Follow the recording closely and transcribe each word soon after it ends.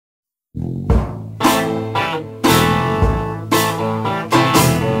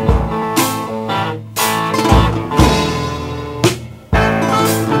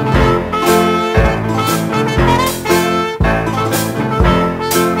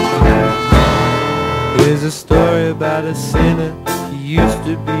a story about a sinner. He used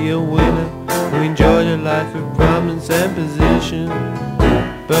to be a winner who enjoyed a life of prominence and position.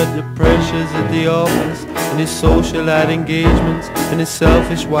 But the pressures at the office and his socialite engagements and his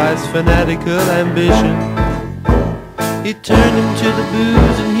selfish wife's fanatical ambition, it turned him to the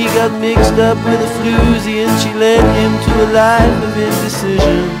booze, and he got mixed up with a floozy, and she led him to a life of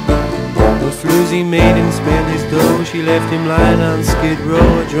indecision. The floozy made him spend his dough. She left him lying on Skid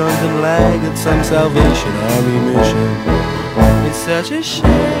Row, a drunken lag at some Salvation Army mission. It's such a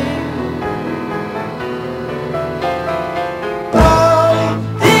shame